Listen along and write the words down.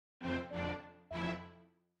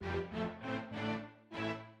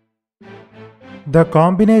The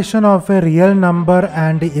combination of a real number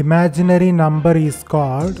and imaginary number is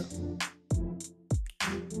called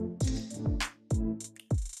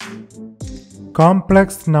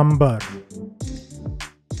complex number.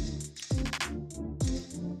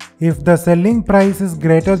 If the selling price is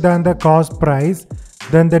greater than the cost price,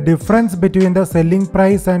 then the difference between the selling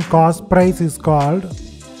price and cost price is called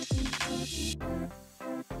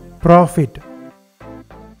profit.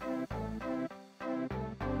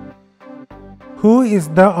 Who is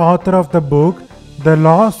the author of the book The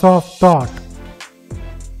Laws of Thought?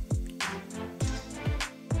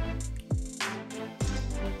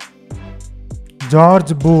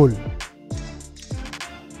 George Boole.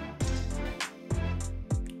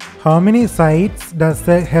 How many sides does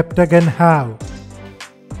a heptagon have?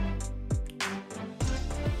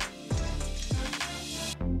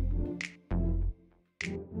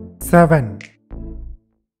 7.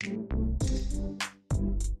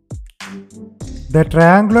 The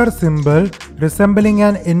triangular symbol resembling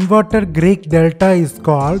an inverted Greek delta is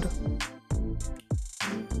called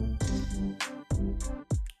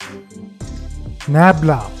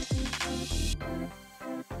nabla.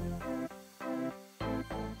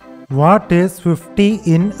 What is 50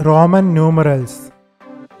 in Roman numerals?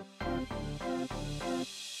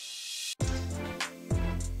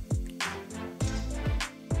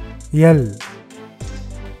 L.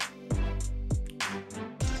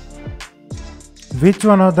 Which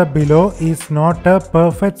one of the below is not a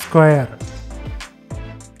perfect square?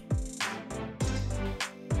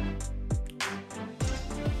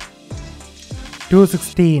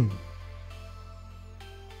 (216).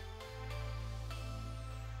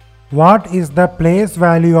 What is the place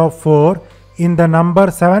value of 4 in the number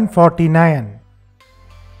 749?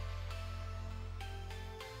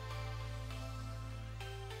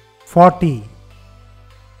 40.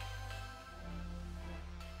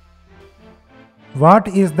 What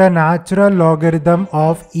is the natural logarithm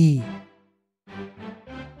of e?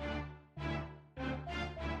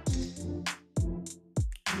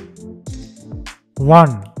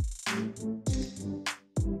 1.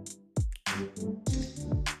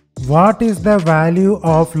 What is the value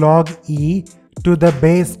of log e to the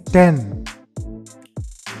base 10?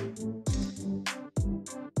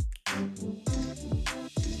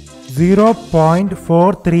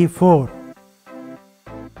 0.434.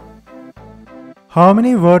 How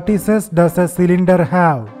many vertices does a cylinder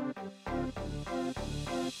have?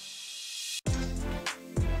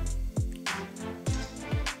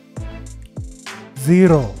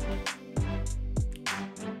 0.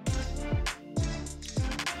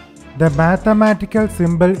 The mathematical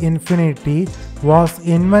symbol infinity was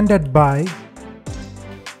invented by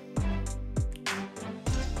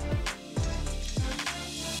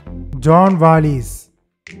John Wallis.